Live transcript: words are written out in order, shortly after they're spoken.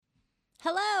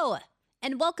Hello,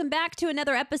 and welcome back to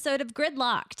another episode of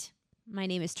Gridlocked. My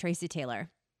name is Tracy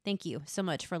Taylor. Thank you so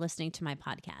much for listening to my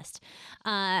podcast.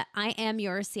 I am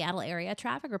your Seattle area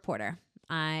traffic reporter.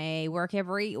 I work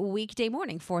every weekday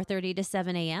morning, 4:30 to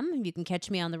 7 a.m. You can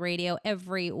catch me on the radio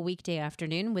every weekday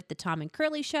afternoon with the Tom and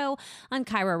Curly Show on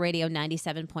KIRO Radio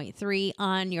 97.3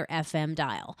 on your FM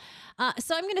dial.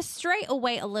 So I'm going to stray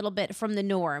away a little bit from the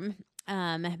norm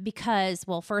because,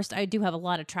 well, first, I do have a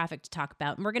lot of traffic to talk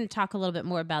about, and we're going to talk a little bit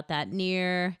more about that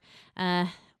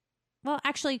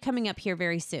actually coming up here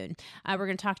very soon. We're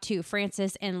going to talk to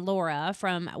Francis and Laura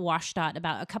from WashDOT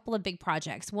about a couple of big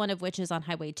projects, one of which is on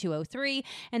Highway 203,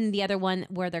 and the other one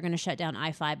where they're going to shut down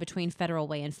I-5 between Federal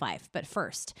Way and Fife. But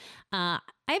first, I've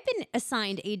been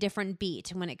assigned a different beat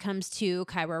when it comes to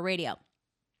KIRO Radio.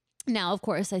 Now, of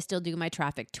course, I still do my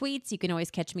traffic tweets. You can always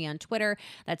catch me on Twitter.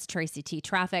 That's Tracy T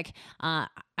Traffic.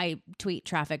 I tweet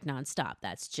traffic nonstop.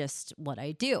 That's just what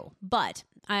I do. But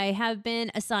I have been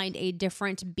assigned a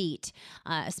different beat,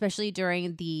 especially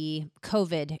during the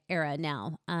COVID era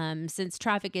now, since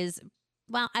traffic is,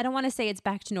 well, I don't want to say it's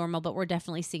back to normal, but we're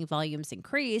definitely seeing volumes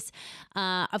increase.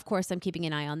 Of course, I'm keeping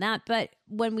an eye on that. But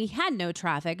when we had no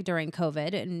traffic during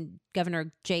COVID, and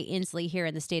Governor Jay Inslee here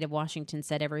in the state of Washington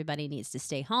said everybody needs to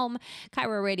stay home,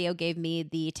 KIRO Radio gave me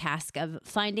the task of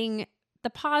finding the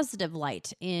positive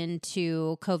light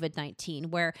into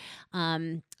COVID-19, where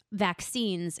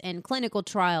vaccines and clinical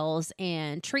trials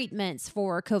and treatments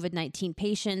for COVID-19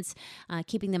 patients,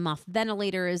 keeping them off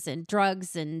ventilators and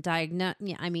drugs and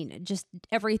just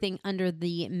everything under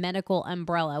the medical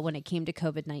umbrella when it came to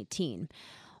COVID-19.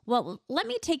 Well, let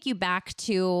me take you back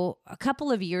to a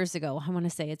couple of years ago. I want to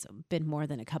say it's been more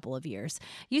than a couple of years.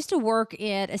 I used to work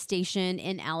at a station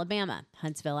in Alabama,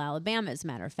 Huntsville, Alabama, as a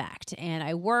matter of fact. And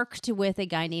I worked with a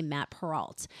guy named Matt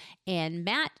Peralt. And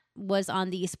Matt was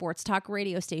on the sports talk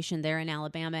radio station there in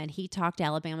Alabama, and he talked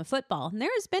Alabama football. And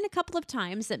there's been a couple of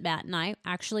times that Matt and I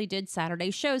actually did Saturday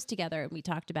shows together, and we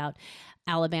talked about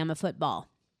Alabama football.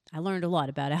 I learned a lot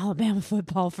about Alabama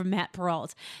football from Matt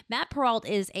Peralt. Matt Peralt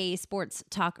is a sports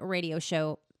talk radio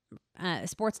show,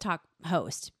 sports talk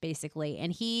host, basically.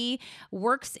 And he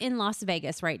works in Las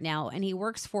Vegas right now, and he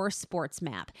works for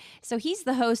SportsMap. So he's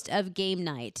the host of Game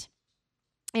Night.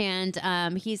 And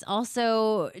he's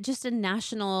also just a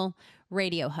national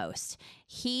radio host.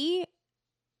 He,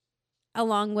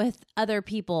 along with other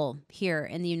people here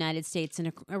in the United States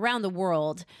and around the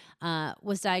world,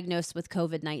 was diagnosed with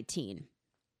COVID-19.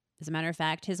 As a matter of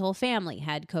fact, his whole family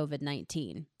had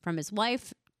COVID-19, from his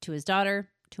wife to his daughter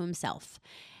to himself.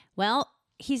 Well,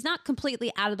 he's not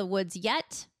completely out of the woods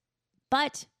yet,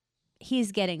 but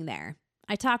he's getting there.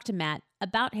 I talked to Matt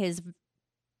about his,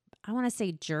 I want to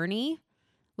say, journey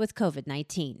with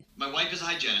COVID-19. My wife is a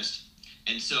hygienist,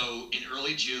 and so in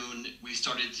early June, we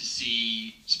started to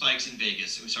see spikes in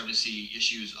Vegas, and we started to see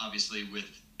issues, obviously, with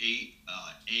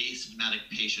asymptomatic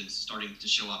patients starting to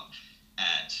show up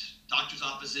at doctor's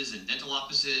offices and dental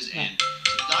offices, and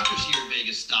so the doctors here in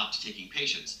Vegas stopped taking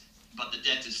patients, but the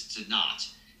dentists did not.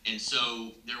 And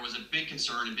so there was a big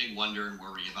concern and big wonder and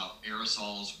worry about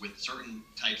aerosols with certain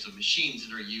types of machines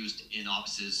that are used in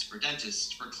offices for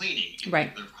dentists for cleaning, in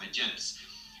particular for hygienists.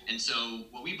 And so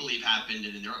what we believe happened,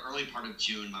 and in the early part of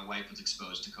June, my wife was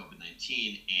exposed to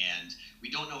COVID-19, and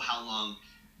we don't know how long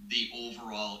the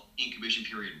overall incubation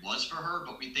period was for her,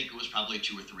 but we think it was probably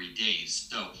 2 or 3 days.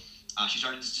 So she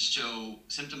started to show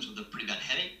symptoms with a pretty bad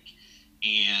headache,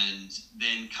 and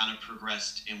then kind of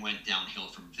progressed and went downhill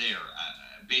from there.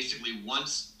 Basically,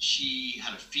 once she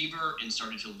had a fever and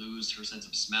started to lose her sense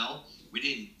of smell, we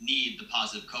didn't need the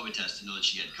positive COVID test to know that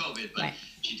she had COVID, but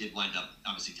she did wind up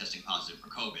obviously testing positive for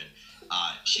COVID.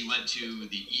 She went to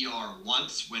the ER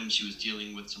once when she was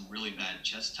dealing with some really bad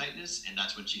chest tightness, and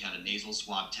that's when she had a nasal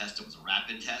swab test. It was a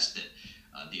rapid test that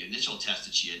the initial test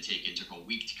that she had taken took a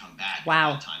week to come back at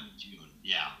that time in June.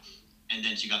 Yeah. And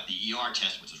then she got the ER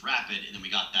test, which was rapid, and then we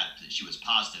got that she was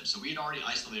positive. So we had already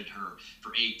isolated her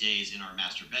for 8 days in our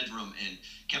master bedroom and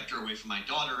kept her away from my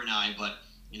daughter and I. But,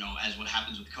 you know, as what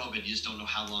happens with COVID, you just don't know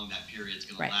how long that period is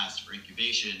going to last for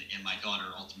incubation. And my daughter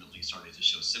ultimately started to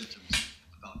show symptoms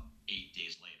about 8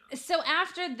 days later. So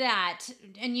after that,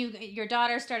 and your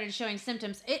daughter started showing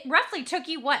symptoms, it roughly took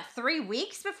you, 3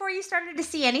 weeks before you started to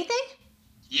see anything?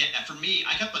 Yeah, for me,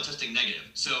 I kept on testing negative.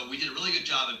 So we did a really good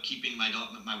job of keeping my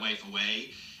wife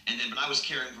away. And then, but I was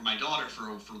caring for my daughter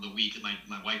for the week that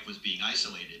my wife was being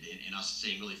isolated and us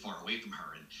staying really far away from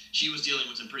her. And she was dealing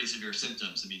with some pretty severe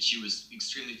symptoms. I mean, she was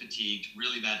extremely fatigued,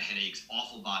 really bad headaches,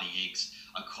 awful body aches,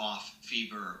 a cough,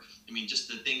 fever. I mean, just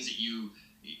the things that you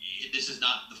this is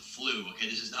not the flu, okay?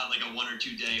 This is not like a 1 or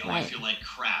 2 day, oh, I Right. feel like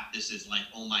crap. This is like,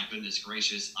 oh my goodness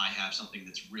gracious, I have something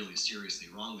that's really seriously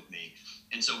wrong with me.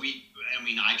 And so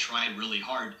I tried really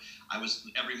hard.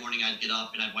 Every morning I'd get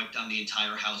up and I'd wipe down the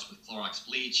entire house with Clorox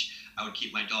bleach. I would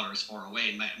keep my daughter as far away.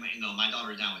 And my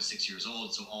daughter now is 6 years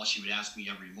old. So all she would ask me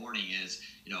every morning is,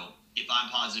 if I'm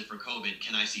positive for COVID,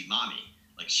 can I see mommy?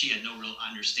 Like she had no real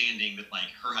understanding that like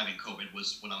her having COVID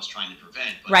was what I was trying to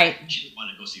prevent, but Right. she just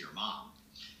wanted to go see her mom.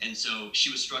 And so she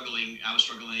was struggling, I was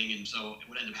struggling, and so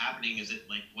what ended up happening is that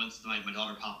like once my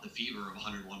daughter popped the fever of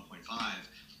 101.5,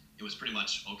 it was pretty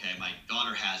much okay. My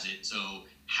daughter has it, so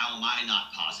how am I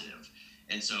not positive?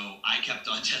 And so I kept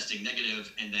on testing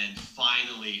negative, and then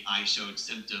finally I showed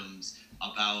symptoms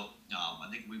about. I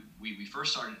think we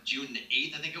first started June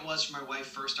 8th. I think it was for my wife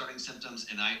first starting symptoms,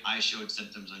 and I showed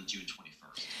symptoms on June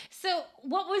 21st. So,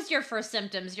 what was your first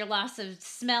symptoms? Your loss of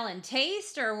smell and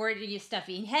taste, or were you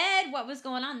stuffy head? What was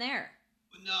going on there?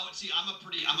 No, see, I'm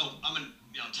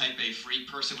a type A freak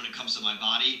person when it comes to my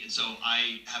body, and so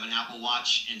I have an Apple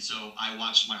Watch, and so I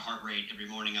watched my heart rate every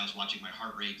morning. I was watching my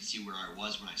heart rate to see where I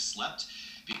was when I slept,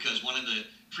 because one of the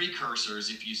precursors,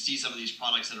 if you see some of these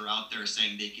products that are out there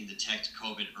saying they can detect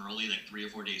COVID early, like 3 or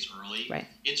 4 days early, Right.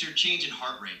 it's your change in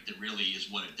heart rate that really is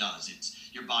what it does. It's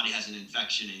your body has an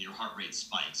infection and your heart rate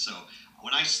spikes. So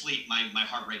when I sleep, my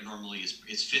heart rate normally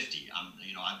is 50.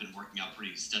 I've been working out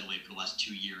pretty steadily for the last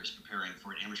 2 years preparing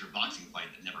for an amateur boxing fight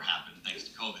that never happened thanks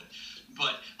to COVID.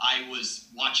 But I was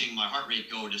watching my heart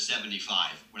rate go to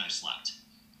 75 when I slept.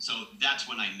 So that's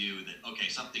when I knew that, okay,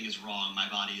 something is wrong. My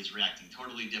body is reacting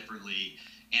totally differently.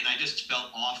 And I just felt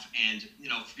off. And,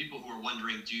 for people who are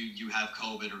wondering, do you have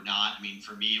COVID or not? I mean,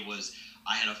 for me, it was,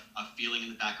 I had a feeling in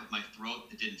the back of my throat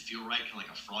that didn't feel right, kind of like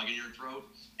a frog in your throat.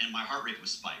 And my heart rate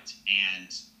was spiked.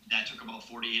 And that took about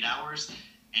 48 hours.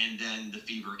 And then the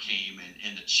fever came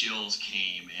and the chills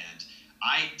came. And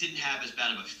I didn't have as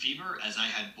bad of a fever as I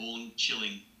had bone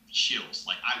chilling chills.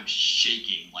 Like I was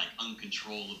shaking like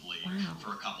uncontrollably Wow.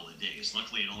 for a couple of days.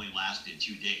 Luckily, it only lasted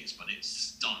 2 days, but it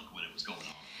stunk when it was going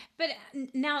on. But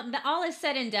now that all is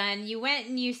said and done, you went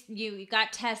and you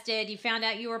got tested. You found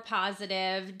out you were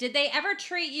positive. Did they ever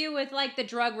treat you with like the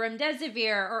drug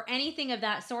remdesivir or anything of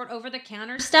that sort, over the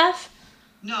counter stuff?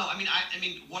 No, I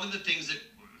mean, one of the things that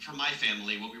for my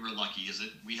family, what we were lucky is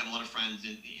that we have a lot of friends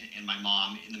and my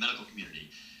mom in the medical community.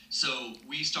 So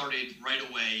we started right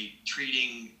away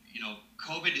treating.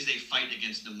 COVID is a fight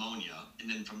against pneumonia, and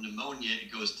then from pneumonia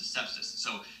it goes to sepsis.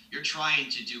 So you're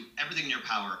trying to do everything in your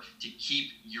power to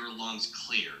keep your lungs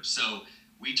clear. So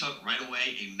we took right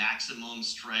away a maximum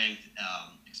strength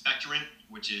expectorant,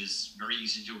 which is very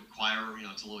easy to acquire.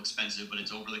 It's a little expensive, but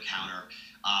it's over the counter.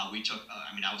 We took,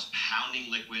 I was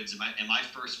pounding liquids. In my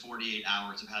first 48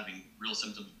 hours of having real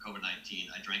symptoms of COVID-19,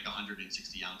 I drank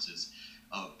 160 ounces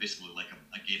of basically like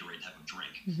a Gatorade type of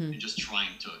drink, Mm-hmm. and just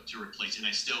trying to replace it. And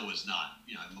I still was not,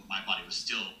 my body was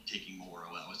still taking more.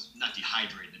 I was not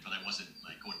dehydrated, but I wasn't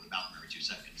like going to the bathroom every 2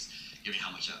 seconds, given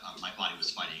how much my body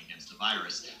was fighting against the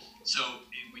virus. So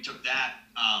we took that.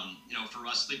 For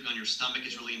us, sleeping on your stomach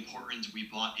is really important. We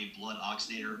bought a blood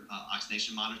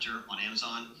oxygenation monitor on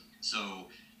Amazon. So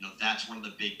that's one of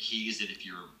the big keys, that if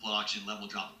your blood oxygen level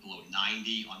drops below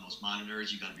 90 on those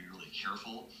monitors, you got to be really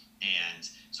careful. And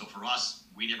so for us,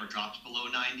 we never dropped below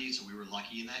 90, so we were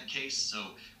lucky in that case. So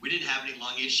we didn't have any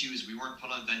lung issues. We weren't put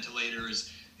on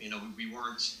ventilators. We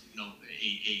weren't,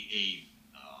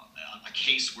 a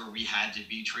case where we had to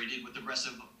be treated with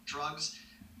aggressive drugs.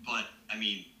 But I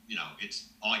mean, it's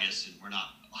August and we're not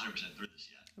 100% through this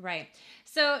yet. Right.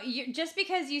 So just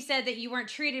because you said that you weren't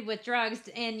treated with drugs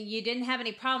and you didn't have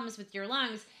any problems with your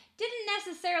lungs, didn't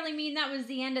necessarily mean that was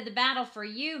the end of the battle for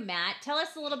you, Matt. Tell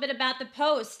us a little bit about the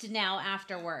post now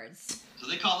afterwards. So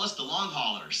they call us the long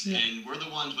haulers, Yeah. and we're the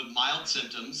ones with mild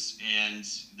symptoms, and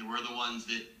we're the ones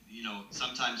that,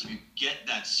 sometimes if you get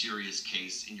that serious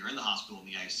case and you're in the hospital in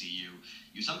the ICU,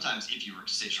 you sometimes, if you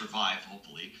survive,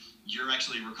 hopefully, you're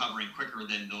actually recovering quicker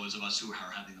than those of us who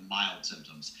are having the mild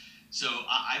symptoms. So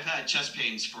I've had chest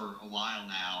pains for a while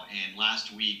now, and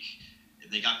last week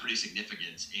they got pretty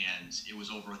significant, and it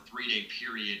was over a 3-day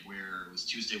period where it was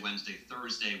Tuesday, Wednesday,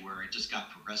 Thursday, where it just got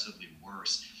progressively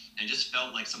worse. And it just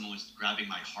felt like someone was grabbing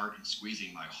my heart and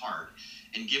squeezing my heart.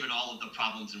 And given all of the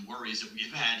problems and worries that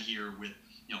we've had here with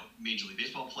Major League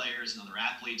Baseball players and other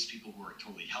athletes, people who are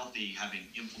totally healthy, having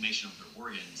inflammation of their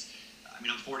organs. I'm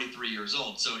 43 years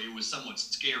old, so it was somewhat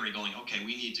scary going, okay,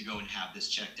 we need to go and have this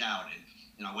checked out.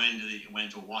 And I went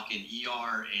into a walk-in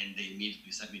ER, and they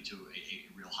immediately sent me to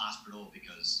a real hospital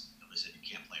because they said you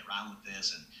can't play around with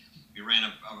this. And we ran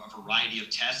a variety of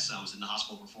tests. I was in the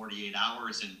hospital for 48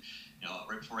 hours, and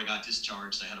Right before I got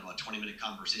discharged, I had about a 20-minute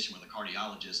conversation with a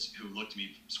cardiologist who looked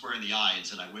me square in the eye and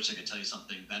said, "I wish I could tell you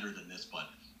something better than this, but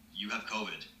you have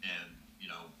COVID, and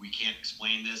we can't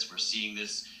explain this. We're seeing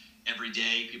this every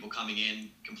day. People coming in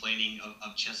complaining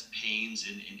of chest pains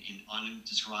in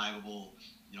undescribable,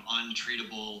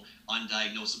 untreatable,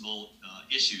 undiagnosable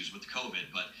issues with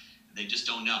COVID, but they just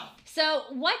don't know." So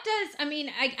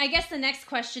I guess the next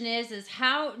question is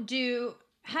how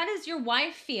does your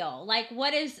wife feel? Like,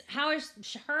 how is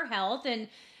her health, and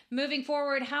moving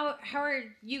forward, how are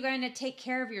you going to take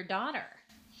care of your daughter?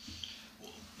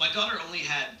 Well, my daughter only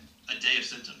had a day of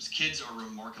symptoms. Kids are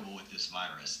remarkable with this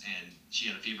virus, and she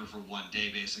had a fever for one day.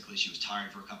 Basically, she was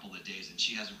tired for a couple of days, and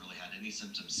she hasn't really had any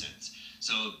symptoms since.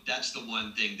 So that's the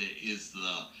one thing that is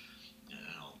the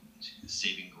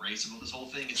saving grace about this whole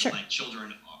thing. It's Sure. like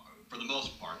children, for the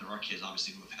most part, there are kids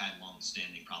obviously who have had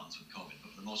long-standing problems with COVID,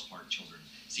 but for the most part, children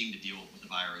seem to deal with the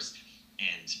virus,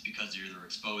 and because they're either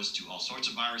exposed to all sorts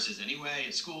of viruses anyway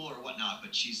at school or whatnot,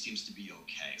 but she seems to be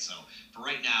okay. So for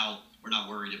right now, we're not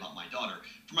worried about my daughter.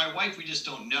 For my wife, we just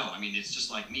don't know. I mean, it's just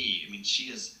like me. I mean, she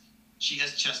has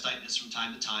chest tightness from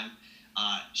time to time.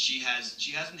 She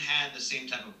hasn't had the same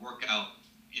type of workout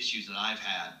issues that I've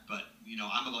had, but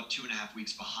I'm about 2.5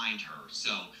 weeks behind her.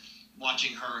 So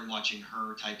watching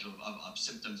her types of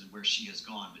symptoms and where she has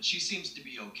gone, but she seems to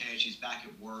be okay. She's back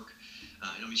at work.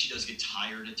 She does get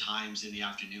tired at times in the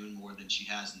afternoon more than she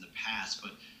has in the past,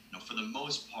 but for the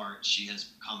most part, she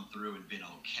has come through and been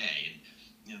okay.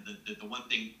 And the one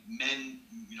thing, men,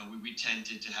 we tend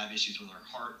to have issues with our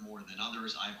heart more than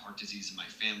others. I have heart disease in my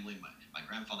family. My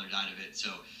grandfather died of it, so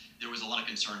there was a lot of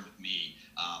concern with me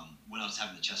when I was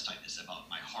having the chest tightness about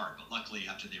my heart. But luckily,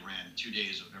 after they ran 2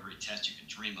 days of every test you could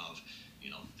dream of,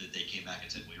 that they came back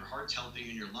and said, "Well, your heart's healthy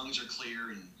and your lungs are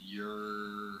clear, and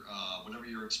your whatever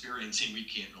you're experiencing, we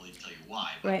can't really tell you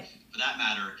why." But Right. for that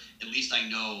matter, at least I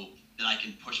know that I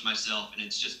can push myself, and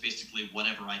it's just basically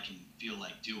whatever I can feel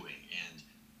like doing. And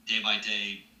day by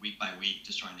day, week by week,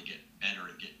 just trying to get better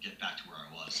and get back to where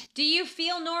I was. Do you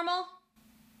feel normal?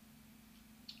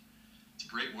 It's a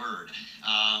great word.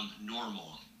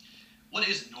 Normal. What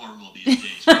is normal these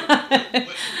days?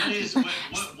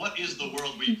 What is the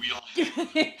world we all have?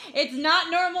 It's not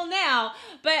normal now,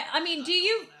 but I mean, Not do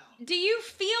you normal now. do you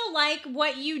feel like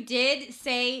what you did,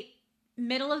 say,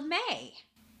 middle of May?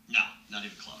 No, not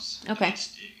even close. Okay.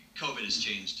 COVID has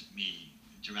changed me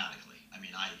dramatically. I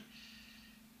mean,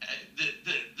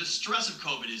 the stress of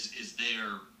COVID is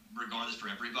there regardless for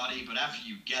everybody, but after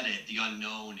you get it, the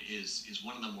unknown is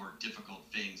one of the more difficult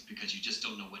things, because you just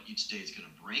don't know what each day is going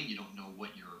to bring. You don't know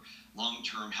what your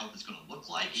long-term health is going to look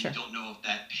like. Sure. You don't know if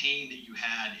that pain that you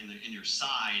had in your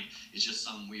side is just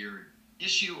some weird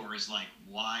issue, or is like,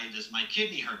 why does my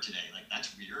kidney hurt today? Like,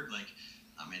 that's weird. Like,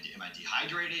 am I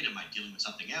dehydrated? Am I dealing with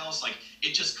something else? Like,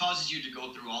 it just causes you to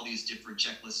go through all these different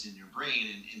checklists in your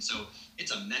brain. And so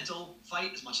it's a mental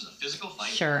fight as much as a physical fight.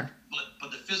 Sure.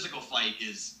 But the physical fight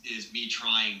is me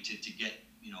trying to get,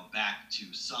 back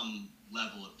to some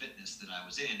level of fitness that I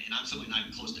was in. And I'm simply not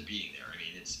even close to being there. I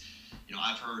mean, it's,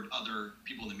 I've heard other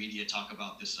people in the media talk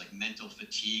about this like mental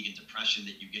fatigue and depression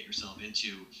that you get yourself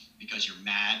into because you're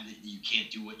mad that you can't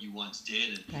do what you once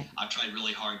did. And Right. I've tried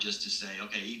really hard just to say,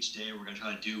 okay, each day we're going to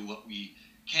try to do what we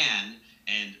can.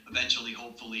 And eventually,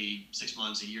 hopefully 6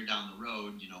 months, a year down the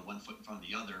road, one foot in front of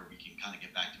the other, we can kind of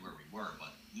get back to where we were. But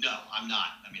no, I'm not.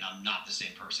 I mean, I'm not the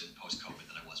same person post-COVID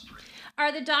that I was pre.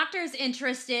 Are the doctors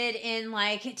interested in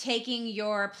like taking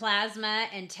your plasma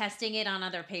and testing it on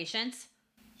other patients?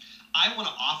 I want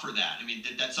to offer that. I mean,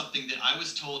 that's something that I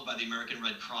was told by the American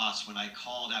Red Cross when I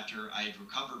called after I had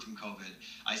recovered from COVID.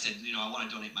 I said, I want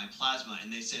to donate my plasma.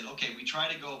 And they said, okay, we try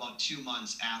to go about 2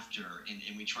 months after,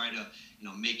 and we try to,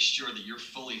 make sure that you're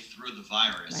fully through the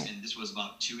virus. Right. And this was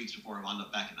about 2 weeks before I wound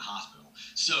up back in the hospital.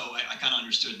 So I kind of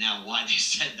understood now why they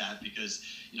said that, because,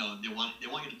 they want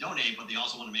you to donate, but they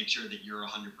also want to make sure that you're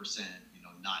 100%,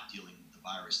 not dealing with the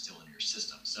virus still in your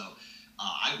system. So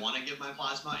I want to give my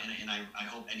plasma, and I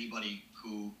hope anybody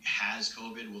who has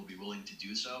COVID will be willing to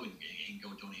do so and go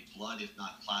donate blood, if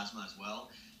not plasma as well,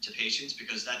 to patients,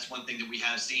 because that's one thing that we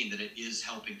have seen, that it is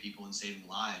helping people and saving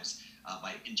lives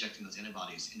by injecting those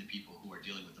antibodies into people who are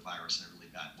dealing with the virus in a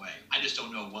really bad way. I just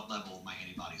don't know what level my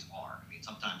antibodies are. I mean,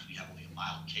 sometimes when you have only a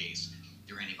mild case,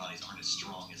 your antibodies aren't as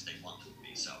strong as they want them to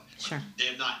be. So Sure. They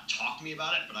have not talked to me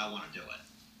about it, but I want to do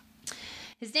it.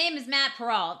 His name is Matt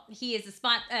Peralt. He is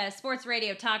a sports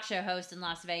radio talk show host in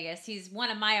Las Vegas. He's one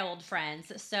of my old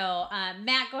friends. So,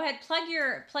 Matt, go ahead, plug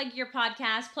your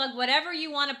podcast, plug whatever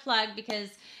you want to plug, because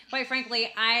quite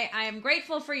frankly, I am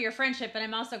grateful for your friendship, but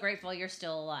I'm also grateful you're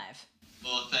still alive.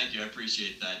 Well, thank you. I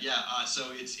appreciate that. Yeah, so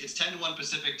it's 10 to 1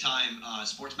 Pacific time.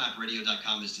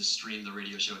 SportsMapRadio.com is to stream the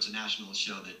radio show. It's a national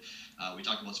show that we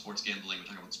talk about sports gambling. We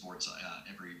talk about sports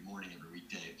every morning, every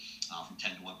weekday from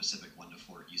 10 to 1 Pacific, 1 to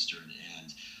 4 Eastern.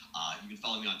 And you can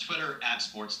follow me on Twitter at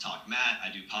Sports Talk Matt.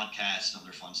 I do podcasts and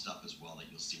other fun stuff as well that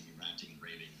you'll see me ranting and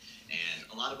raving. And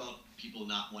a lot about people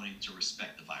not wanting to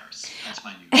respect the virus. That's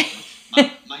my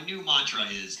my new mantra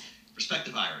is respect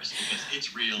the virus because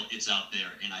it's real, it's out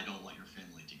there, and I don't want your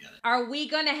family to get it. Are we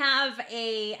going to have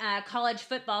a college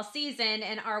football season,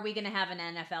 and are we going to have an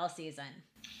NFL season?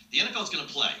 The NFL is going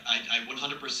to play. I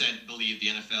 100% believe the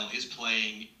NFL is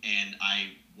playing, and I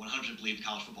 100% believe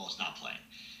college football is not playing.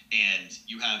 And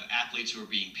you have athletes who are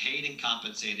being paid and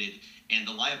compensated, and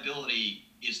the liability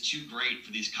is too great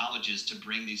for these colleges to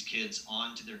bring these kids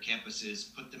onto their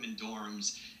campuses, put them in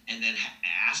dorms, and then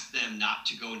ask them not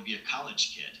to go and be a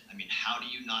college kid. I mean, how do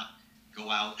you not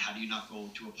go out? How do you not go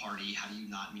to a party? How do you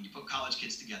not? I mean, you put college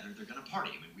kids together, they're going to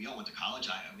party. I mean, we all went to college.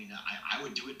 I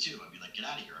would do it too. I'd be like, get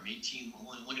out of here. I'm 18. I'm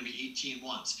only going to be 18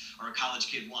 once, or a college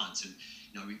kid once. And,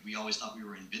 you know, we always thought we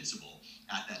were invincible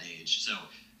at that age. So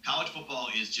college football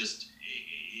is just,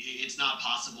 it's not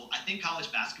possible. I think college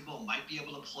basketball might be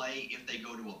able to play if they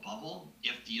go to a bubble,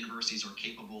 if the universities are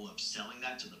capable of selling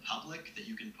that to the public, that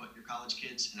you can put your college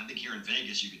kids. And I think here in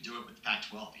Vegas, you could do it with the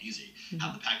Pac-12 easy. Mm-hmm.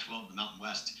 Have the Pac-12 and the Mountain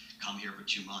West come here for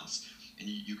 2 months, and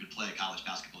you could play a college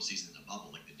basketball season in a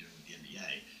bubble like they're doing with the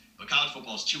NBA. But college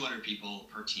football is 200 people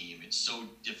per team. It's so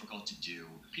difficult to do.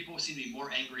 People seem to be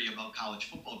more angry about college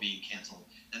football being canceled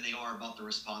than they are about the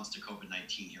response to COVID-19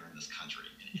 here in this country.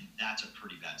 And that's a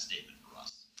pretty bad statement.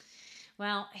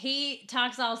 Well, he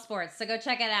talks all sports, so go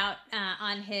check it out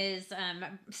on his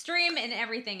stream and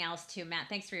everything else too. Matt,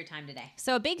 thanks for your time today.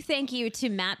 So a big thank you to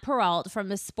Matt Perrault from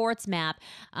the Sports Map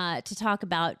to talk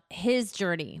about his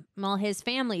journey, well, his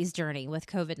family's journey with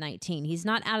COVID-19. He's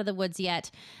not out of the woods yet,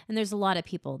 and there's a lot of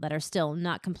people that are still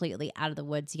not completely out of the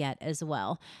woods yet as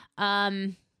well.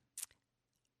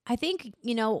 I think,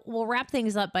 we'll wrap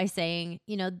things up by saying,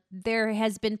 there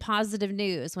has been positive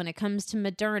news when it comes to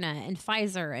Moderna and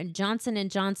Pfizer and Johnson &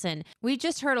 Johnson. We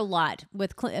just heard a lot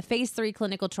with phase 3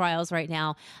 clinical trials right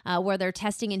now where they're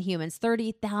testing in humans.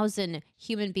 30,000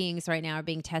 human beings right now are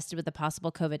being tested with a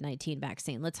possible COVID-19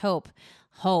 vaccine. Let's hope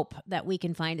that we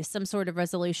can find some sort of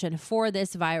resolution for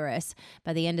this virus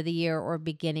by the end of the year or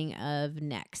beginning of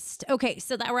next. Okay,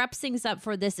 so that wraps things up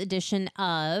for this edition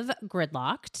of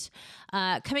Gridlocked.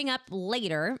 Coming up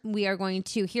later, we are going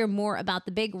to hear more about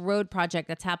the big road project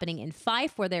that's happening in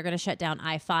Fife, where they're going to shut down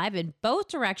I-5 in both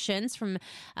directions from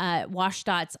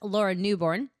WashDOT's Laura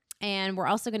Newborn. And we're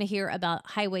also going to hear about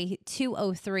Highway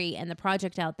 203 and the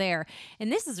project out there.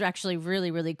 And this is actually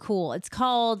really, really cool. It's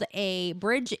called A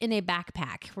Bridge in a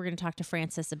Backpack. We're going to talk to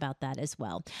Francis about that as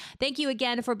well. Thank you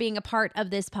again for being a part of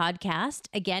this podcast.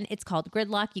 Again, it's called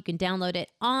Gridlock. You can download it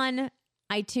on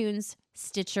iTunes,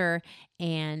 Stitcher,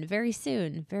 and very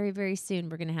soon, very, very soon,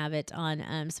 we're going to have it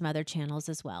on some other channels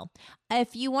as well.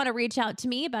 If you want to reach out to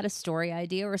me about a story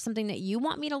idea or something that you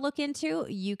want me to look into,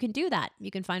 you can do that.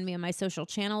 You can find me on my social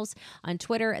channels. On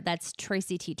Twitter, that's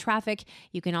Tracy T. Traffic.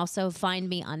 You can also find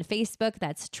me on Facebook.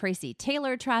 That's Tracy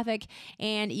Taylor Traffic.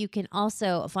 And you can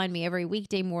also find me every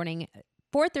weekday morning,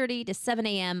 4:30 to 7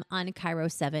 a.m. on Cairo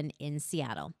 7 in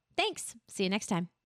Seattle. Thanks. See you next time.